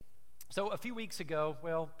So a few weeks ago,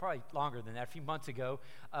 well, probably longer than that, a few months ago,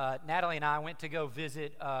 Natalie and I went to go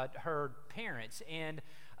visit her parents. And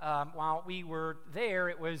while we were there,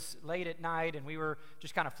 it was late at night, and we were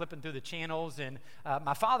just kind of flipping through the channels. And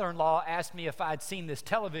my father-in-law asked me if I'd seen this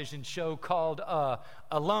television show called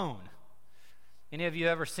Alone. Any of you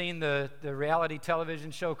ever seen the reality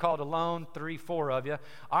television show called Alone? 3-4 of you.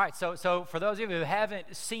 All right, so for those of you who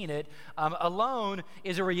haven't seen it, Alone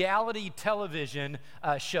is a reality television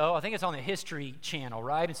show. I think it's on the History Channel,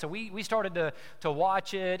 right? And so we started to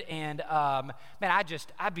watch it, and man,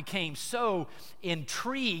 I became so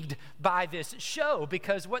intrigued by this show,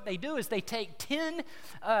 because what they do is they take 10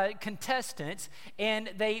 contestants and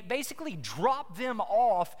they basically drop them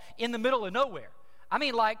off in the middle of nowhere. I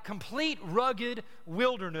mean, like complete rugged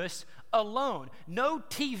wilderness alone. No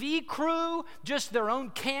TV crew, just their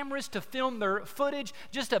own cameras to film their footage,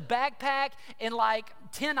 just a backpack and like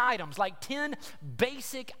 10 items, like 10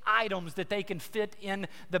 basic items that they can fit in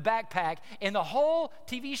the backpack. And the whole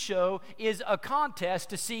TV show is a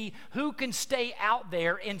contest to see who can stay out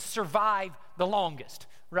there and survive the longest.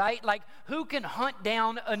 Right? Like, who can hunt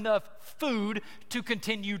down enough food to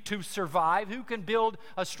continue to survive? Who can build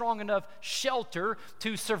a strong enough shelter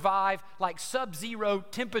to survive like sub-zero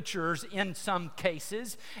temperatures in some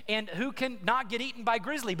cases? And who can not get eaten by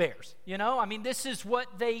grizzly bears? You know, I mean, this is what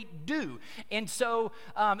they do. And so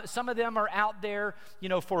some of them are out there, you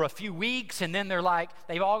know, for a few weeks, and then they're like,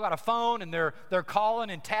 they've all got a phone, and they're calling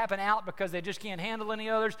and tapping out because they just can't handle any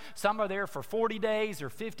others. Some are there for 40 days or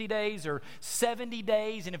 50 days or 70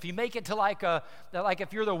 days. And if you make it to like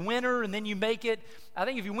if you're the winner and then you make it, I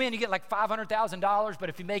think if you win, you get like $500,000. But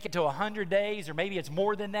if you make it to 100 days, or maybe it's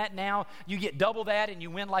more than that now, you get double that and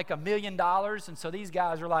you win like $1 million. And so these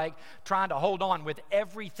guys are like trying to hold on with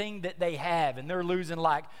everything that they have. And they're losing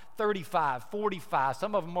like 35, 45,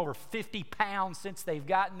 some of them over 50 pounds since they've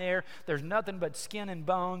gotten there. There's nothing but skin and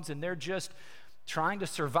bones, and they're just trying to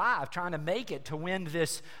survive, trying to make it to win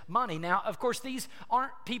this money. Now, of course, these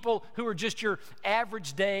aren't people who are just your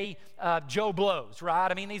average day Joe Blows, right?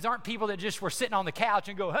 I mean, these aren't people that just were sitting on the couch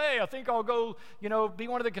and go, hey, I think I'll go, you know, be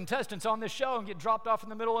one of the contestants on this show and get dropped off in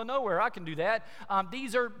the middle of nowhere. I can do that.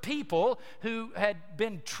 These are people who had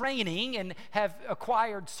been training and have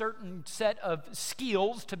acquired certain set of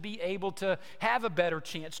skills to be able to have a better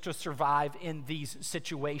chance to survive in these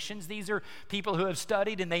situations. These are people who have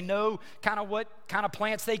studied, and they know kind of what kind of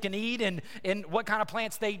plants they can eat and what kind of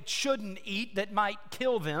plants they shouldn't eat that might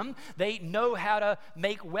kill them. They know how to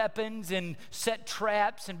make weapons and set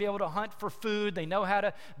traps and be able to hunt for food. They know how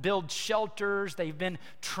to build shelters. They've been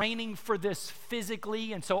training for this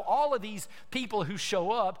physically. And so all of these people who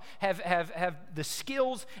show up have the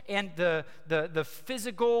skills and the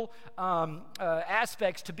physical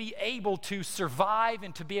aspects to be able to survive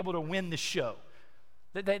and to be able to win the show.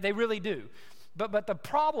 They really do. But the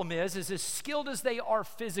problem is as skilled as they are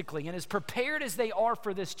physically and as prepared as they are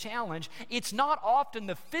for this challenge, it's not often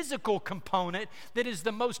the physical component that is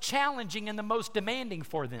the most challenging and the most demanding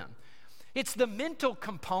for them. It's the mental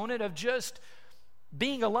component of just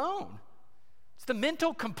being alone. It's the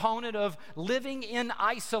mental component of living in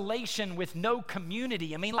isolation with no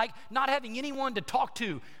community. I mean, like not having anyone to talk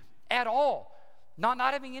to at all. Not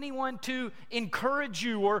having anyone to encourage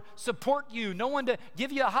you or support you. No one to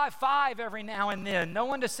give you a high five every now and then. No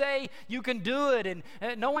one to say you can do it, and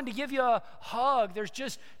no one to give you a hug. There's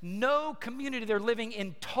just no community. They're living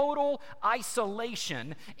in total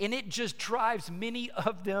isolation, and it just drives many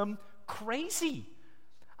of them crazy.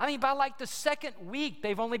 I mean, by like the second week,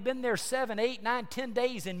 they've only been there 7, 8, 9, 10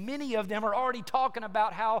 days, and many of them are already talking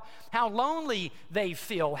about how lonely they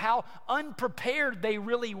feel, how unprepared they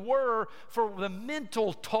really were for the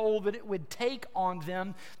mental toll that it would take on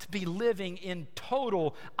them to be living in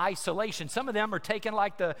total isolation. Some of them are taking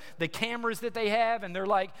like the cameras that they have, and they're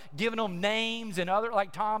like giving them names, and other,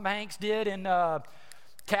 like Tom Hanks did in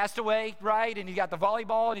Castaway, right? And he's got the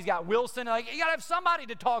volleyball, and he's got Wilson. Like, you got to have somebody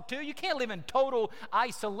to talk to. You can't live in total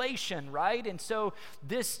isolation, right? And so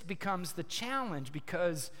this becomes the challenge,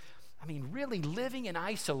 because, I mean, really living in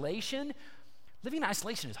isolation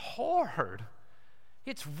is hard.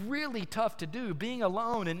 It's really tough to do. Being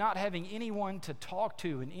alone and not having anyone to talk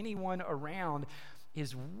to and anyone around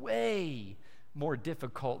is way more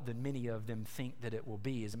difficult than many of them think that it will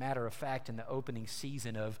be. As a matter of fact, in the opening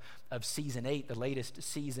season of season 8, the latest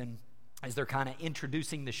season, as they're kind of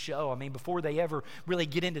introducing the show, I mean, before they ever really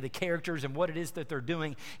get into the characters and what it is that they're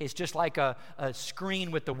doing, it's just like a screen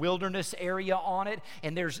with the wilderness area on it,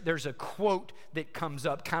 and there's a quote that comes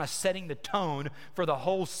up, kind of setting the tone for the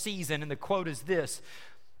whole season, and the quote is this: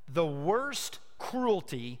 "The worst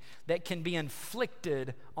cruelty that can be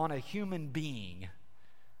inflicted on a human being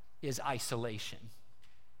is isolation.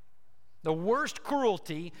 The worst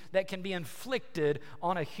cruelty that can be inflicted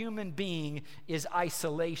on a human being is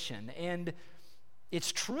isolation. And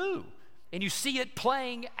it's true. And you see it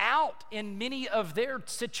playing out in many of their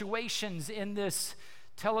situations in this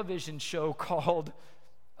television show called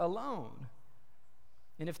Alone.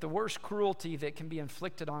 And if the worst cruelty that can be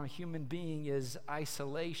inflicted on a human being is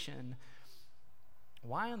isolation,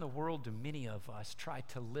 why in the world do many of us try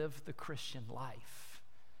to live the Christian life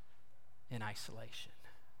in isolation?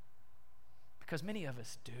 Because many of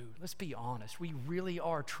us do. Let's be honest. We really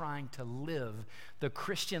are trying to live the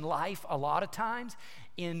Christian life a lot of times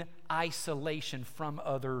in isolation from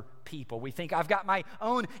other people. We think I've got my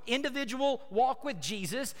own individual walk with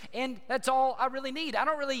Jesus, and that's all I really need. I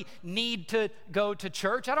don't really need to go to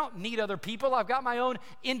church. I don't need other people. I've got my own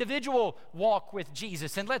individual walk with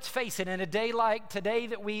Jesus. And let's face it, in a day like today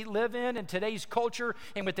that we live in today's culture,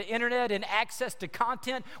 and with the internet and access to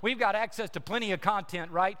content, we've got access to plenty of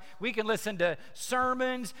content, right? We can listen to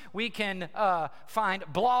sermons. We can find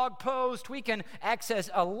blog posts. We can access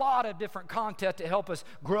a lot of different content to help us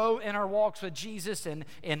grow in our walks with Jesus and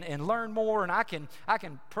learn more. And I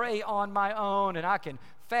can pray on my own, and I can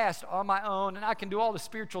fast on my own, and I can do all the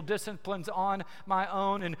spiritual disciplines on my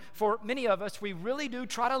own. And for many of us, we really do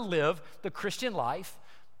try to live the Christian life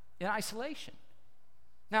in isolation.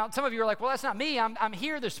 Now, some of you are like, well, that's not me. I'm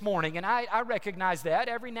here this morning, and I recognize that.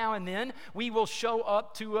 Every now and then, we will show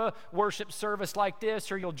up to a worship service like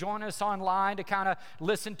this, or you'll join us online to kind of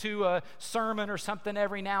listen to a sermon or something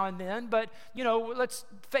every now and then. But, let's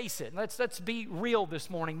face it. Let's be real this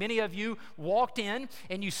morning. Many of you walked in,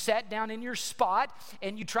 and you sat down in your spot,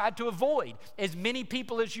 and you tried to avoid as many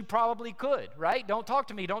people as you probably could, right? Don't talk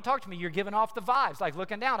to me. Don't talk to me. You're giving off the vibes, like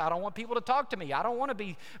looking down. I don't want people to talk to me. I don't want to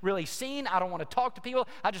be really seen. I don't want to talk to people.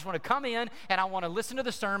 I just want to come in and I want to listen to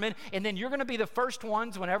the sermon, and then you're going to be the first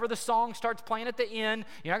ones whenever the song starts playing at the end.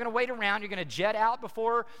 You're not going to wait around. You're going to jet out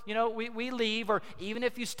before we leave, or even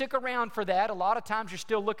if you stick around for that, a lot of times you're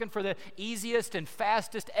still looking for the easiest and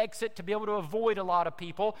fastest exit to be able to avoid a lot of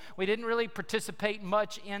people. We didn't really participate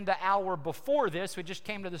much in the hour before this. We just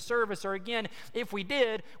came to the service, or again, if we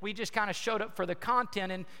did, we just kind of showed up for the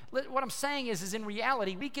content. And what I'm saying is in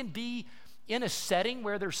reality, we can be in a setting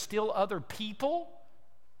where there's still other people.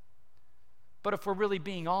 But if we're really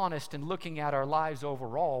being honest and looking at our lives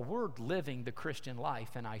overall, we're living the Christian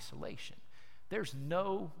life in isolation. There's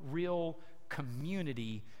no real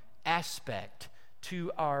community aspect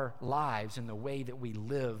to our lives in the way that we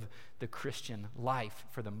live the Christian life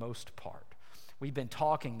for the most part. We've been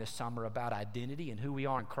talking this summer about identity and who we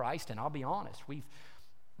are in Christ, and I'll be honest,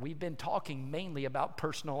 we've been talking mainly about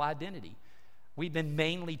personal identity. We've been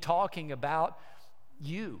mainly talking about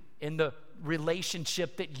you and the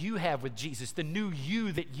relationship that you have with Jesus, the new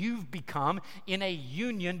you that you've become in a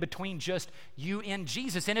union between just you and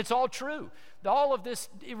Jesus. And it's all true. All of this,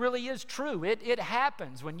 it really is true. It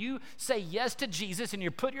happens. When you say yes to Jesus and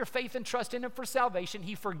you put your faith and trust in him for salvation,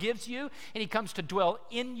 he forgives you and he comes to dwell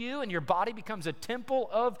in you, and your body becomes a temple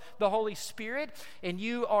of the Holy Spirit, and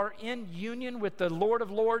you are in union with the Lord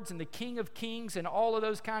of Lords and the King of Kings and all of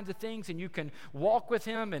those kinds of things, and you can walk with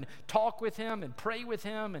him and talk with him and pray with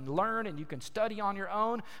him and learn, and you can study on your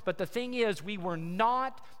own. But the thing is, we were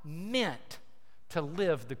not meant to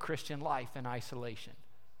live the Christian life in isolation.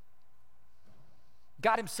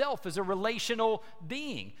 God himself is a relational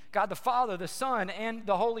being. God the Father, the Son, and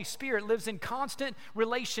the Holy Spirit lives in constant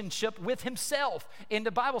relationship with himself. And the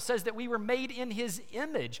Bible says that we were made in his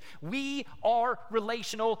image. We are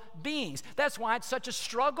relational beings. That's why it's such a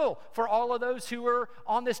struggle for all of those who are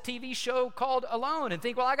on this TV show called Alone and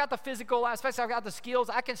think, well, I got the physical aspects, I've got the skills,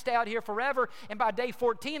 I can stay out here forever. And by day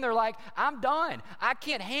 14, they're like, I'm done. I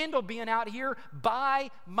can't handle being out here by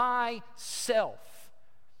myself.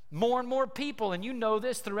 More and more people, and you know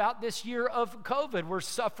this throughout this year of COVID, we're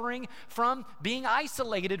suffering from being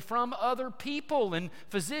isolated from other people, and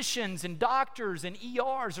physicians and doctors and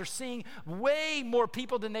ERs are seeing way more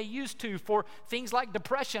people than they used to for things like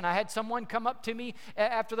depression. I had someone come up to me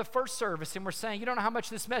after the first service and were saying, you don't know how much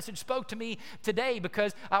this message spoke to me today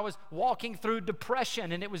because I was walking through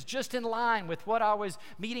depression, and it was just in line with what I was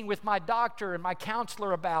meeting with my doctor and my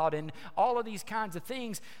counselor about, and all of these kinds of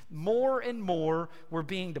things. More and more we're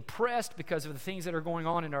being depressed because of the things that are going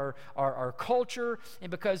on in our culture, and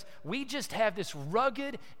because we just have this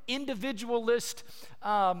rugged individualist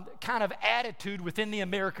kind of attitude within the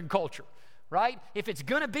American culture, right? If it's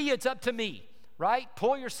going to be, it's up to me, right?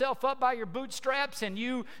 Pull yourself up by your bootstraps and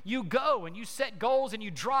you go and you set goals and you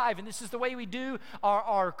drive. And this is the way we do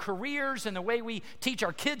our careers and the way we teach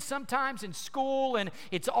our kids sometimes in school. And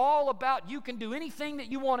it's all about you can do anything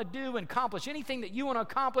that you want to do and accomplish anything that you want to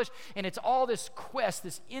accomplish. And it's all this quest,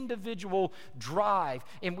 this individual drive.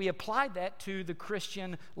 And we apply that to the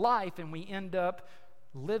Christian life and we end up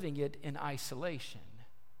living it in isolation.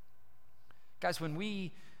 Guys, when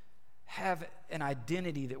we have an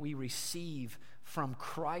identity that we receive from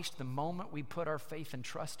Christ the moment we put our faith and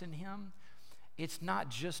trust in Him, it's not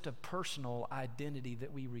just a personal identity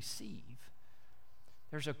that we receive.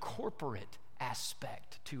 There's a corporate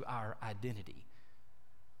aspect to our identity.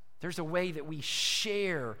 There's a way that we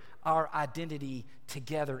share our identity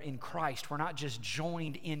together in Christ. We're not just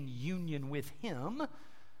joined in union with Him,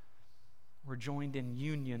 we're joined in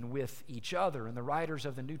union with each other. And the writers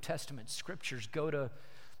of the New Testament scriptures go to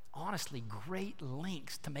honestly great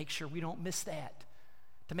lengths to make sure we don't miss that,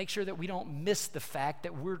 to make sure that we don't miss the fact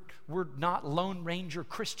that we're not Lone Ranger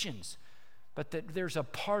Christians, but that there's a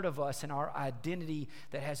part of us in our identity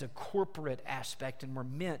that has a corporate aspect and we're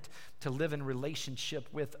meant to live in relationship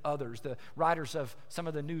with others. The writers of some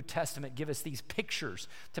of the New Testament give us these pictures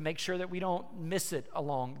to make sure that we don't miss it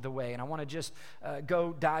along the way. And I want to just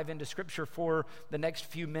go dive into Scripture for the next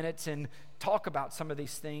few minutes and talk about some of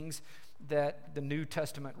these things that the New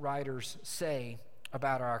Testament writers say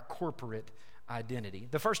about our corporate identity.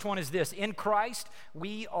 The first one is this: in Christ,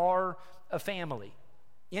 we are a family.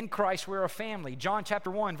 In Christ, we're a family. John chapter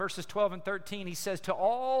 1, verses 12 and 13, he says, "To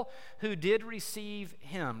all who did receive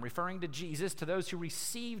Him," referring to Jesus, to those who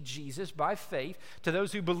received Jesus by faith, to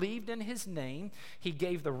those who believed in His name, He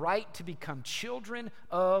gave the right to become children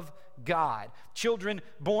of God. Children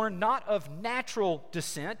born not of natural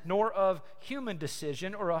descent, nor of human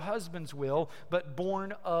decision or a husband's will, but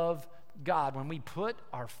born of God. When we put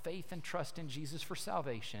our faith and trust in Jesus for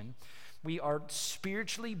salvation, we are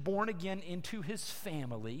spiritually born again into His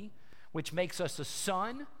family, which makes us a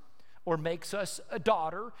son or makes us a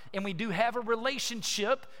daughter. And we do have a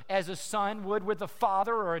relationship as a son would with a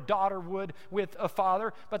father or a daughter would with a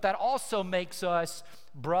father, but that also makes us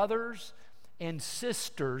brothers and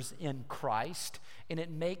sisters in Christ, and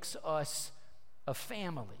it makes us a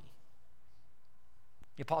family.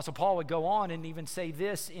 The Apostle Paul would go on and even say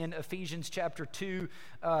this in Ephesians chapter 2,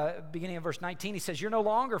 beginning of verse 19. He says, "You're no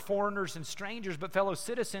longer foreigners and strangers, but fellow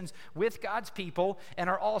citizens with God's people and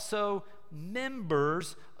are also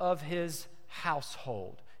members of His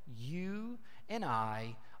household." You and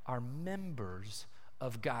I are members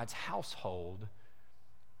of God's household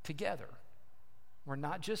together. We're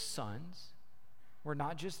not just sons. We're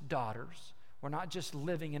not just daughters. We're not just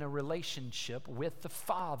living in a relationship with the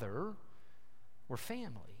Father. We're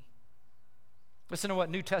family. Listen to what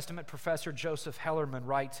New Testament professor Joseph Hellerman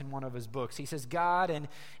writes in one of his books. He says, God,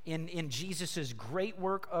 in Jesus' great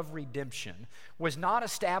work of redemption, was not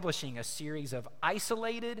establishing a series of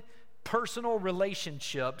isolated, personal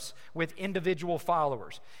relationships with individual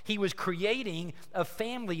followers. He was creating a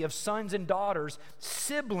family of sons and daughters,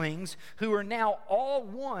 siblings who are now all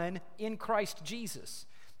one in Christ Jesus.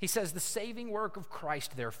 He says the saving work of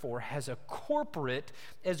Christ, therefore, has a corporate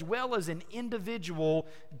as well as an individual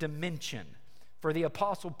dimension. For the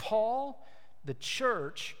Apostle Paul, the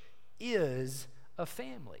church is a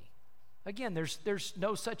family. Again, there's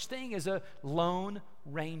no such thing as a Lone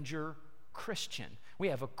Ranger Christian. We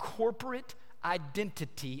have a corporate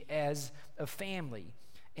identity as a family.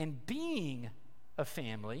 And being a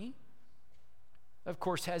family, of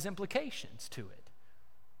course, has implications to it.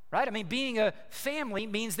 Right? I mean, being a family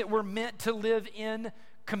means that we're meant to live in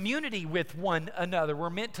community with one another. We're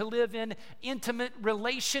meant to live in intimate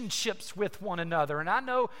relationships with one another. And I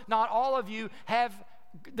know not all of you have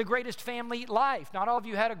the greatest family life. Not all of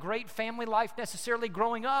you had a great family life necessarily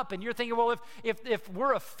growing up. And you're thinking, well, if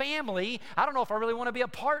we're a family, I don't know if I really want to be a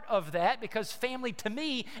part of that because family to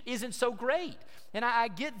me isn't so great. And I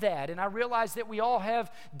get that. And I realize that we all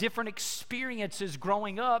have different experiences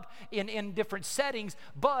growing up in different settings.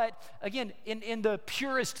 But again, in the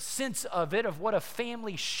purest sense of it, of what a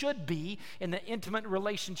family should be, in the intimate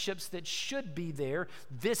relationships that should be there,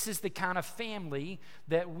 this is the kind of family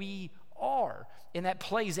that we are. And that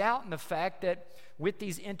plays out in the fact that with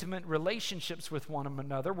these intimate relationships with one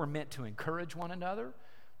another, we're meant to encourage one another.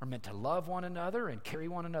 We're meant to love one another and carry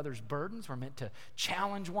one another's burdens. We're meant to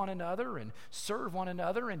challenge one another and serve one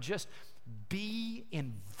another and just be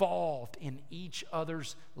involved in each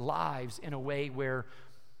other's lives in a way where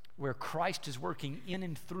Christ is working in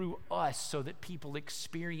and through us so that people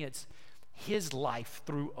experience his life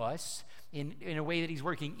through us in a way that he's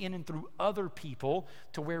working in and through other people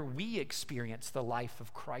to where we experience the life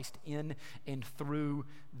of Christ in and through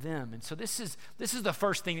them. And so this is the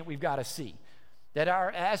first thing that we've got to see. That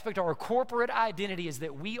our aspect of our corporate identity is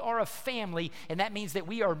that we are a family, and that means that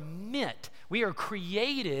we are meant, we are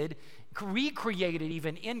created, recreated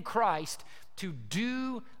even in Christ to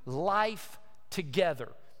do life together.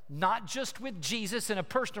 Not just with Jesus in a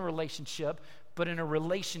personal relationship, but in a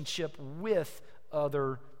relationship with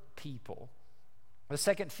other people. The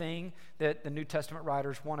second thing that the New Testament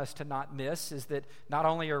writers want us to not miss is that not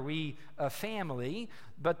only are we a family,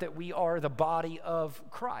 but that we are the body of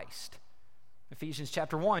Christ. Ephesians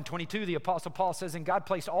chapter 1, 22, the Apostle Paul says, "And God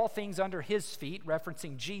placed all things under his feet,"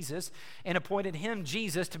 referencing Jesus, "and appointed him,"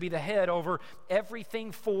 Jesus, "to be the head over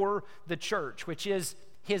everything for the church," which is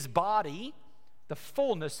his body, the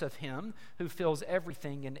fullness of him who fills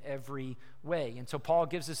everything in every way. And so Paul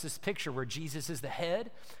gives us this picture where Jesus is the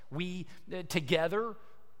head. We together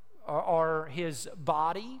are his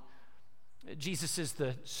body. Jesus is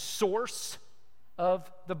the source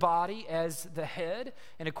of the body as the head.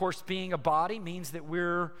 And of course, being a body means that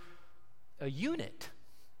we're a unit.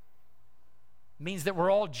 It means that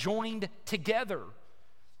we're all joined together.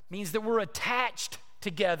 It means that we're attached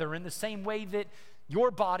together in the same way that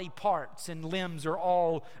your body parts and limbs are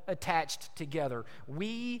all attached together.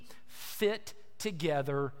 We fit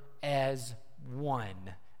together as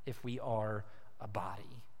one if we are a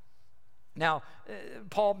body. Now,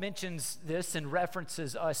 Paul mentions this and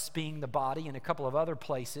references us being the body in a couple of other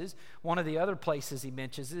places. One of the other places he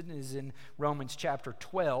mentions it is in Romans chapter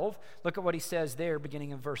 12. Look at what he says there,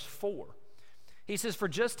 beginning in verse 4. He says, "For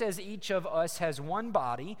just as each of us has one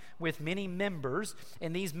body with many members,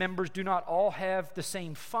 and these members do not all have the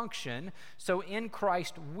same function, so in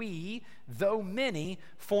Christ we, though many,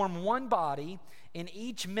 form one body, and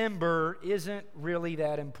each member isn't really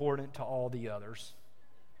that important to all the others."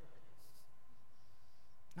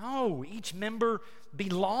 No, each member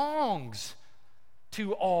belongs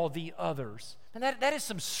to all the others. And that is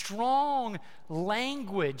some strong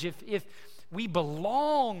language. If we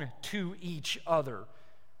belong to each other.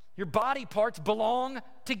 Your body parts belong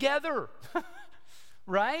together,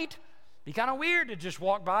 right? Be kind of weird to just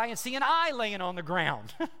walk by and see an eye laying on the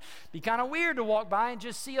ground. Be kind of weird to walk by and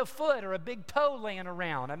just see a foot or a big toe laying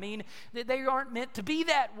around. I mean, they aren't meant to be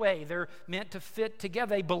that way. They're meant to fit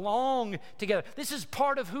together. They belong together. This is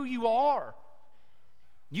part of who you are.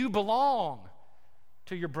 You belong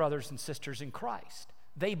to your brothers and sisters in Christ.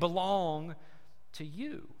 They belong to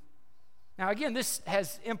you. Now, again, this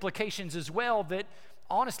has implications as well that,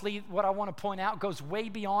 honestly, what I want to point out goes way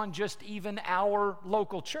beyond just even our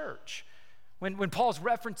local church. When Paul's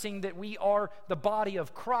referencing that we are the body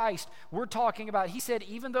of Christ, we're talking about, he said,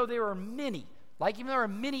 even though there are many, even there are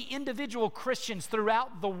many individual Christians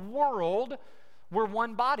throughout the world, we're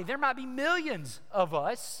one body. There might be millions of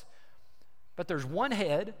us, but there's one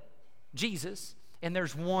head, Jesus, and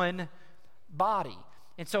there's one body.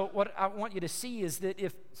 And so what I want you to see is that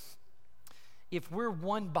if we're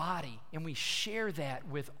one body and we share that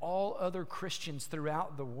with all other Christians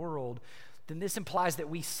throughout the world, then this implies that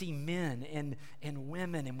we see men and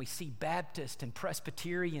women, and we see Baptists and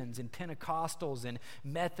Presbyterians and Pentecostals and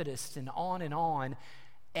Methodists and on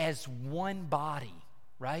as one body,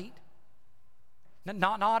 right?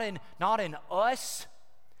 Not in us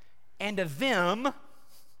and a them,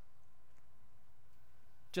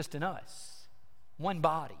 just in us, one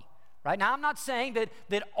body. Right? Now, I'm not saying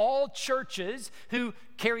that all churches who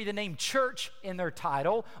carry the name church in their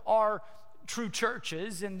title are true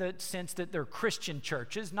churches in the sense that they're Christian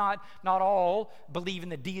churches. Not all believe in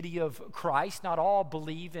the deity of Christ. Not all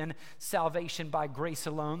believe in salvation by grace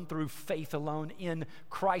alone, through faith alone, in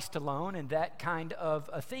Christ alone, and that kind of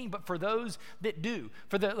a thing. But for those that do,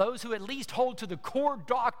 those who at least hold to the core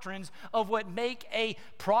doctrines of what make a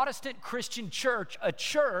Protestant Christian church a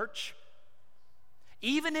church,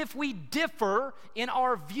 even if we differ in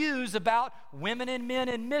our views about women and men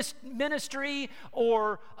in ministry,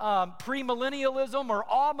 or premillennialism, or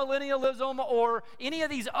amillennialism, or any of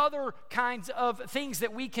these other kinds of things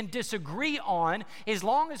that we can disagree on, as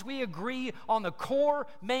long as we agree on the core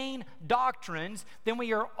main doctrines, then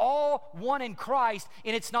we are all one in Christ,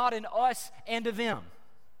 and it's not in us and to them.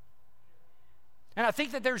 And I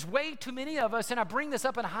think that there's way too many of us, and I bring this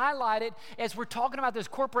up and highlight it as we're talking about this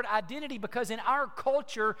corporate identity, because in our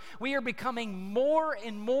culture, we are becoming more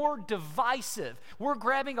and more divisive. We're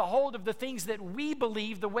grabbing a hold of the things that we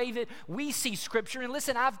believe, the way that we see Scripture. And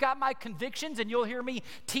listen, I've got my convictions, and you'll hear me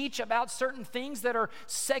teach about certain things that are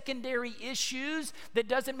secondary issues. That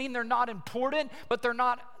doesn't mean they're not important, but they're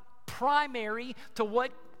not primary to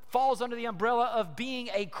what falls under the umbrella of being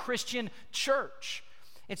a Christian church.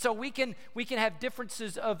 And so we can have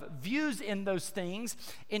differences of views in those things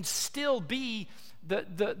and still be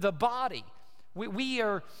the body. We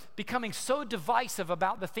are becoming so divisive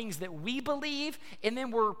about the things that we believe, and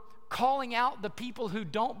then we're calling out the people who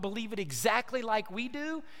don't believe it exactly like we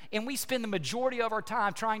do, and we spend the majority of our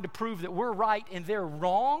time trying to prove that we're right and they're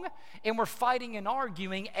wrong, and we're fighting and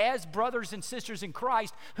arguing as brothers and sisters in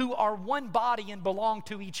Christ who are one body and belong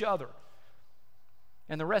to each other.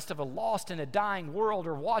 And the rest of a lost and a dying world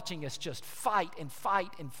are watching us just fight and fight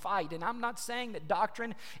and fight. And I'm not saying that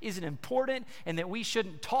doctrine isn't important and that we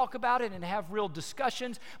shouldn't talk about it and have real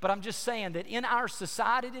discussions, but I'm just saying that in our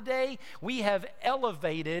society today, we have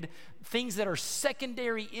elevated things that are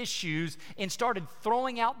secondary issues and started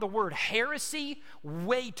throwing out the word heresy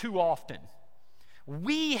way too often.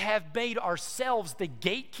 We have made ourselves the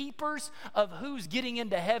gatekeepers of who's getting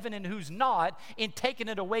into heaven and who's not, and taken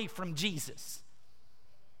it away from Jesus.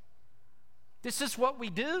 This is what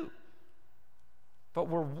we do. But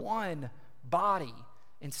we're one body.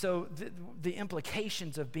 And so the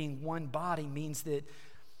implications of being one body means that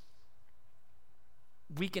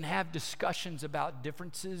we can have discussions about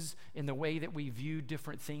differences in the way that we view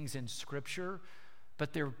different things in Scripture,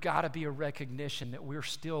 but there's got to be a recognition that we're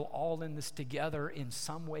still all in this together in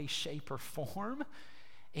some way, shape, or form,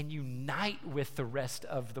 and unite with the rest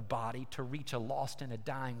of the body to reach a lost and a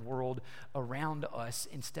dying world around us,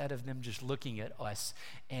 instead of them just looking at us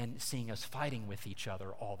and seeing us fighting with each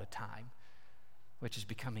other all the time, which is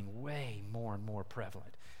becoming way more and more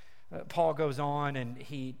prevalent. Paul goes on and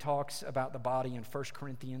he talks about the body in 1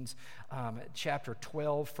 Corinthians chapter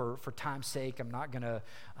 12. For time's sake, I'm not going to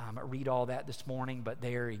read all that this morning, but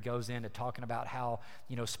there he goes into talking about how,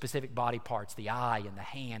 specific body parts, the eye and the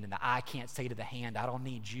hand, and the eye can't say to the hand, I don't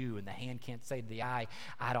need you, and the hand can't say to the eye,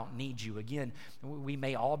 I don't need you. Again, we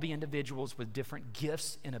may all be individuals with different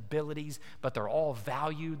gifts and abilities, but they're all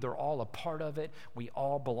valued, they're all a part of it. We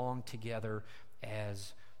all belong together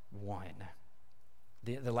as one.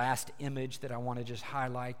 The last image that I want to just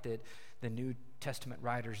highlight that the New Testament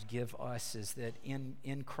writers give us is that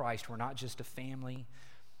in Christ, we're not just a family,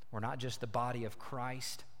 we're not just the body of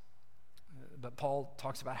Christ, but Paul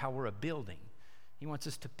talks about how we're a building. He wants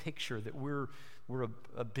us to picture that we're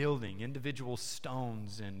a building, individual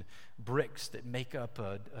stones and bricks that make up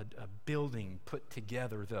a building put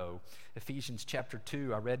together, though. Ephesians chapter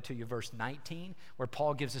 2, I read to you verse 19, where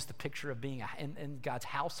Paul gives us the picture of being in God's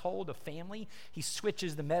household, a family. He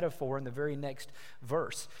switches the metaphor in the very next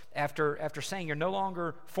verse. After saying you're no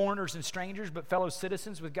longer foreigners and strangers, but fellow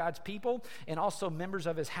citizens with God's people, and also members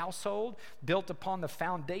of his household, built upon the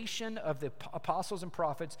foundation of the apostles and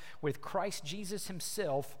prophets, with Christ Jesus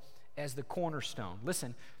himself as the cornerstone.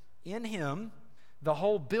 Listen, in him, the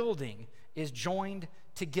whole building is joined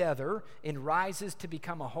together and rises to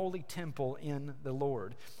become a holy temple in the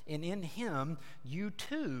Lord. And in him, you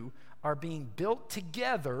too are being built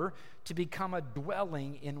together to become a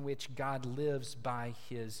dwelling in which God lives by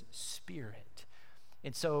his Spirit.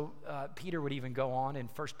 And so Peter would even go on in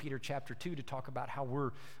 1 Peter chapter 2 to talk about how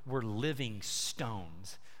we're living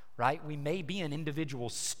stones, right? We may be an individual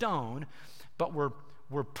stone, but we're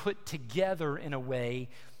put together in a way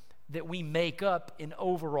that we make up an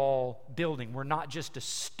overall building. We're not just a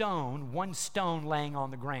stone, one stone laying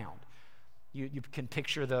on the ground. You can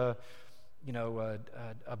picture a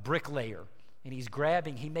bricklayer, and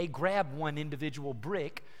he may grab one individual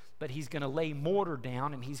brick, but he's going to lay mortar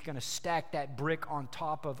down, and he's going to stack that brick on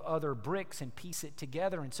top of other bricks and piece it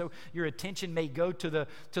together. And so your attention may go to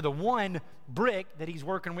the one brick that he's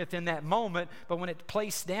working with in that moment, but when it's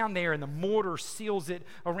placed down there and the mortar seals it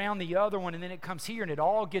around the other one, and then it comes here and it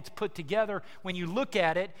all gets put together, when you look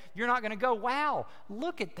at it, you're not going to go, wow,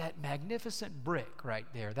 look at that magnificent brick right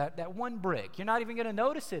there, that one brick. You're not even going to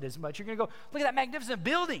notice it as much. You're going to go, look at that magnificent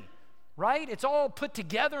building. Right? It's all put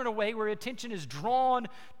together in a way where attention is drawn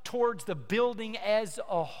towards the building as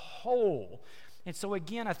a whole. And so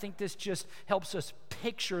again, I think this just helps us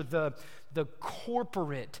picture the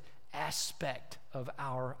corporate aspect of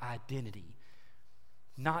our identity.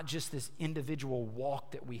 Not just this individual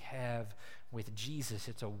walk that we have with Jesus.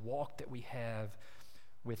 It's a walk that we have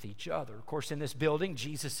with each other. Of course, in this building,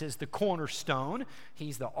 Jesus is the cornerstone.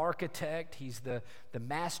 He's the architect. He's the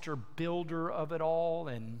master builder of it all.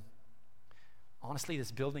 And honestly,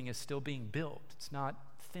 this building is still being built. It's not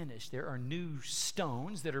finished. There are new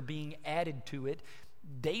stones that are being added to it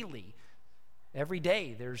daily. Every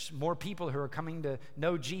day, there's more people who are coming to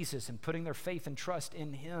know Jesus and putting their faith and trust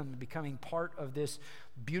in him, becoming part of this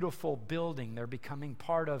beautiful building. They're becoming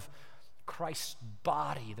part of Christ's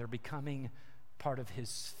body. They're becoming part of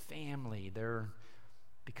his family. They're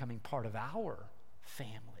becoming part of our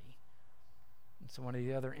family. And so one of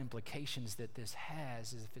the other implications that this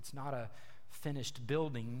has is if it's not a finished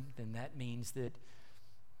building, then that means that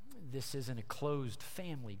this isn't a closed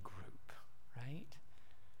family group, right?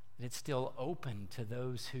 And it's still open to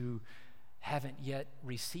those who haven't yet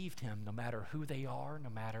received him, no matter who they are, no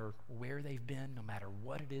matter where they've been, no matter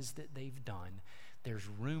what it is that they've done. There's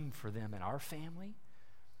room for them in our family.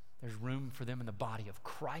 There's room for them in the body of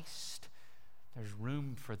Christ. There's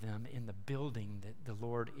room for them in the building that the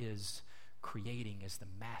Lord is creating as the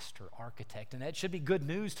master architect. And that should be good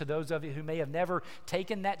news to those of you who may have never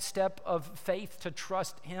taken that step of faith to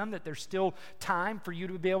trust him, that there's still time for you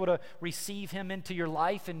to be able to receive him into your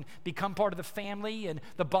life and become part of the family and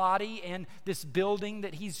the body and this building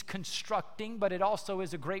that he's constructing. But it also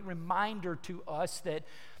is a great reminder to us that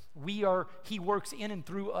he works in and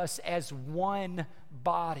through us as one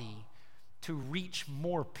body to reach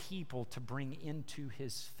more people, to bring into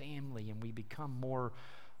his family, and we become more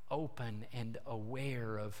open and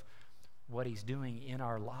aware of what he's doing in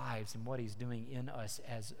our lives and what he's doing in us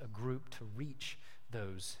as a group to reach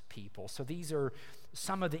those people. So these are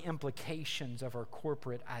some of the implications of our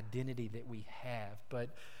corporate identity that we have, but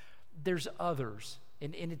there's others,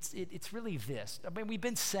 and it's really this. I mean, we've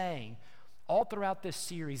been saying all throughout this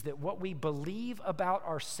series that what we believe about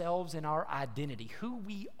ourselves and our identity, who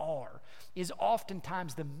we are, is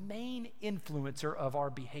oftentimes the main influencer of our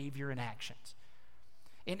behavior and actions.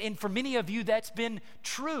 And for many of you, that's been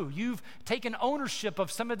true. You've taken ownership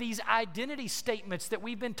of some of these identity statements that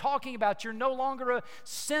we've been talking about. You're no longer a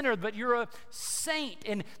sinner, but you're a saint.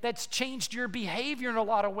 And that's changed your behavior in a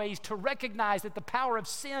lot of ways to recognize that the power of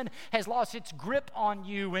sin has lost its grip on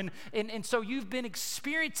you. And so you've been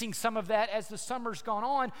experiencing some of that as the summer's gone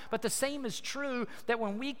on. But the same is true that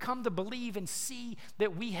when we come to believe and see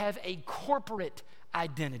that we have a corporate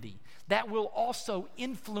identity, that will also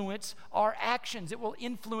influence our actions. It will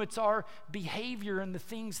influence our behavior and the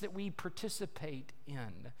things that we participate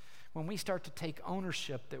in. When we start to take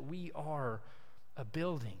ownership that we are a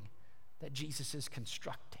building that Jesus is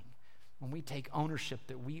constructing, when we take ownership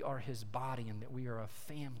that we are his body and that we are a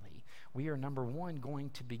family, we are, number one, going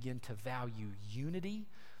to begin to value unity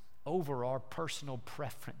over our personal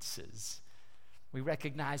preferences. We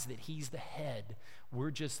recognize that he's the head.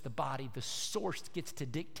 We're just the body. The source gets to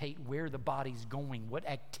dictate where the body's going, what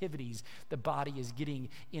activities the body is getting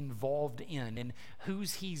involved in, and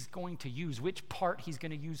who's he's going to use, which part he's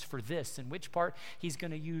going to use for this, and which part he's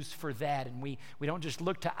going to use for that. And we don't just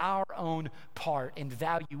look to our own part and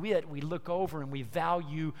value it. We look over and we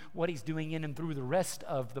value what he's doing in and through the rest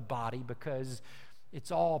of the body, because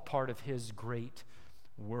it's all part of his great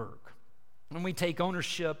work. When we take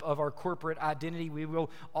ownership of our corporate identity, we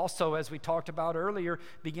will also, as we talked about earlier,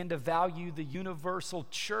 begin to value the universal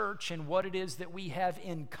church and what it is that we have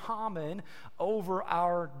in common over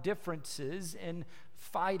our differences and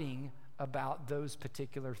fighting about those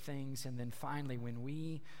particular things. And then finally, when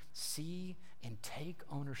we see and take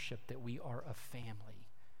ownership that we are a family,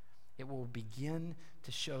 it will begin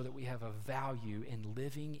to show that we have a value in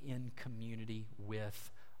living in community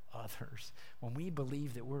with others. When we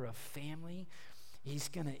believe that we're a family, he's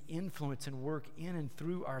going to influence and work in and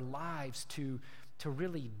through our lives to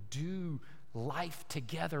really do life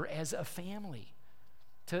together as a family,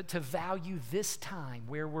 to value this time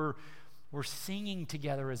where we're singing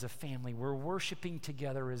together as a family, we're worshiping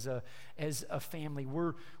together as a family,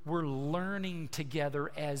 we're learning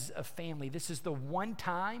together as a family. This is the one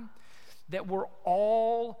time that we're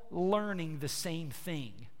all learning the same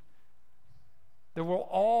thing. That we're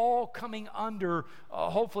all coming under,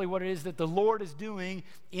 hopefully, what it is that the Lord is doing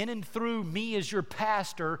in and through me as your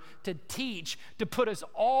pastor to teach, to put us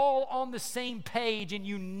all on the same page and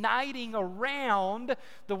uniting around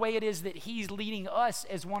the way it is that he's leading us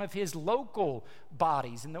as one of his local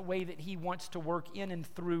bodies and the way that he wants to work in and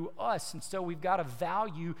through us. And so we've got to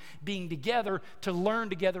value being together to learn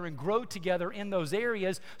together and grow together in those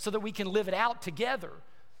areas so that we can live it out together.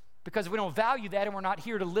 Because if we don't value that and we're not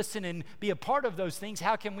here to listen and be a part of those things,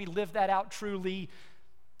 how can we live that out truly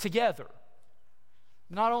together?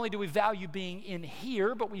 Not only do we value being in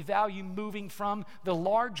here, but we value moving from the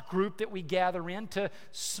large group that we gather in to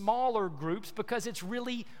smaller groups, because it's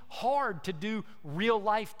really hard to do real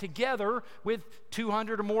life together with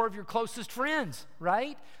 200 or more of your closest friends,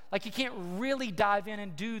 right? Like, you can't really dive in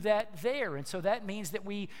and do that there. And so that means that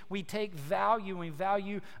we take value, and we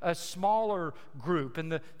value a smaller group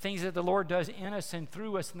and the things that the Lord does in us and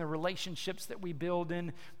through us and the relationships that we build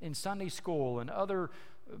in Sunday school and other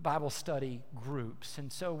Bible study groups.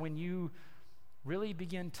 And so when you really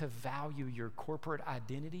begin to value your corporate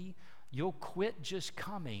identity, you'll quit just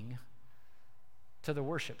coming to the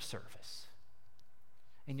worship service.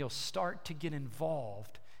 And you'll start to get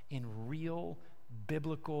involved in real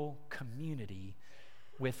biblical community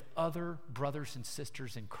with other brothers and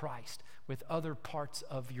sisters in Christ, with other parts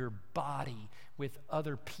of your body, with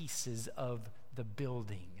other pieces of the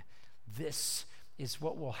building. This is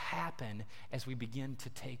what will happen as we begin to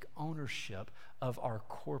take ownership of our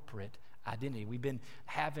corporate identity. We've been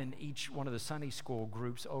having each one of the Sunday school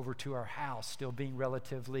groups over to our house, still being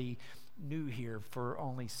relatively new here for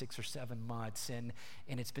only 6 or 7 months, and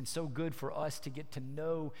it's been so good for us to get to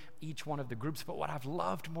know each one of the groups. But what I've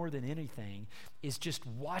loved more than anything is just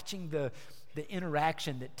watching the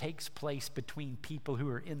interaction that takes place between people who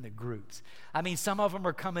are in the groups. I mean, some of them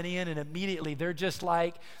are coming in and immediately they're just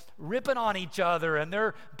like ripping on each other, and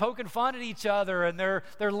they're poking fun at each other, and they're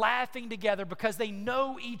laughing together because they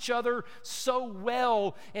know each other so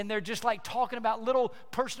well, and they're just like talking about little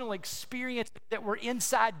personal experiences that were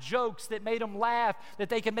inside jokes that made them laugh, that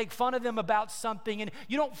they can make fun of them about something. And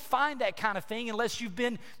you don't find that kind of thing unless you've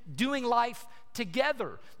been doing life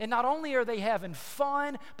together. And not only are they having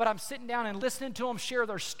fun, but I'm sitting down and listening to them share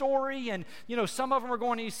their story. And, you know, some of them are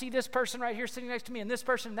going, you see this person right here sitting next to me, and this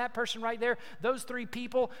person and that person right there. Those 3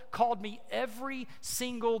 people called me every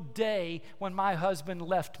single day when my husband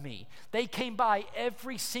left me. They came by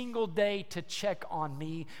every single day to check on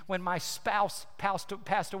me when my spouse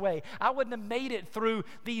passed away. I wouldn't have made it through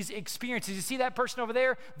these experiences. You see that person over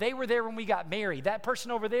there? They were there when we got married. That person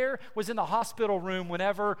over there was in the hospital room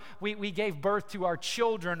whenever we gave birth to our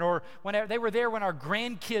children, or whenever they were there when our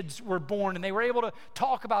grandkids were born, and they were able to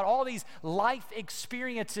talk about all these life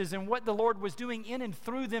experiences and what the Lord was doing in and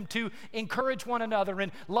through them to encourage one another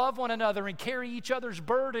and love one another and carry each other's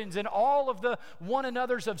burdens, and all of the one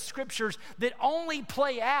another's of scriptures that only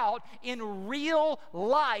play out in real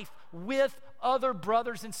life with other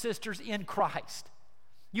brothers and sisters in Christ.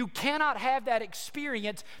 You cannot have that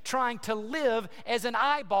experience trying to live as an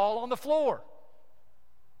eyeball on the floor.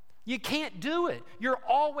 You can't do it. You're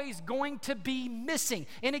always going to be missing.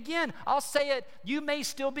 And again, I'll say it, you may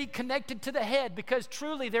still be connected to the head, because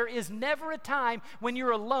truly there is never a time when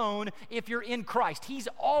you're alone if you're in Christ. He's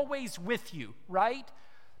always with you, right?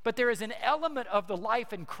 But there is an element of the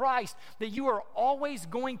life in Christ that you are always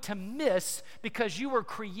going to miss, because you were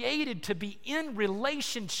created to be in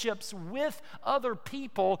relationships with other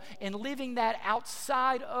people and living that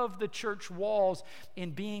outside of the church walls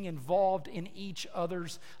and being involved in each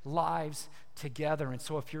other's lives together. And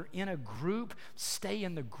so if you're in a group, stay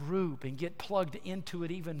in the group and get plugged into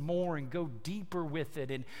it even more and go deeper with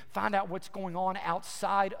it and find out what's going on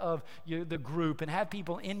outside of the group, and have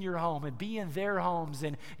people in your home and be in their homes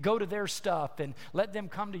and go to their stuff and let them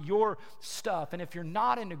come to your stuff. And if you're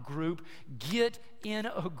not in a group, get in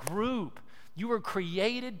a group. You were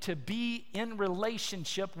created to be in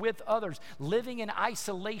relationship with others. Living in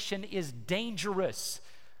isolation is dangerous.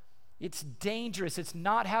 It's dangerous. It's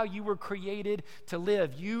not how you were created to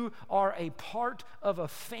live. You are a part of a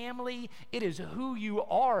family. It is who you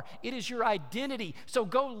are. It is your identity. So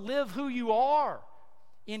go live who you are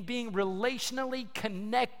in being relationally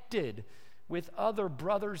connected with other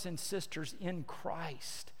brothers and sisters in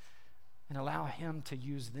Christ, and allow Him to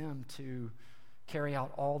use them to carry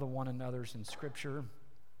out all the one another's in Scripture,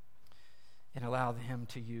 and allow Him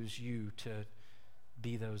to use you to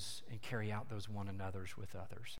be those and carry out those one another's with others.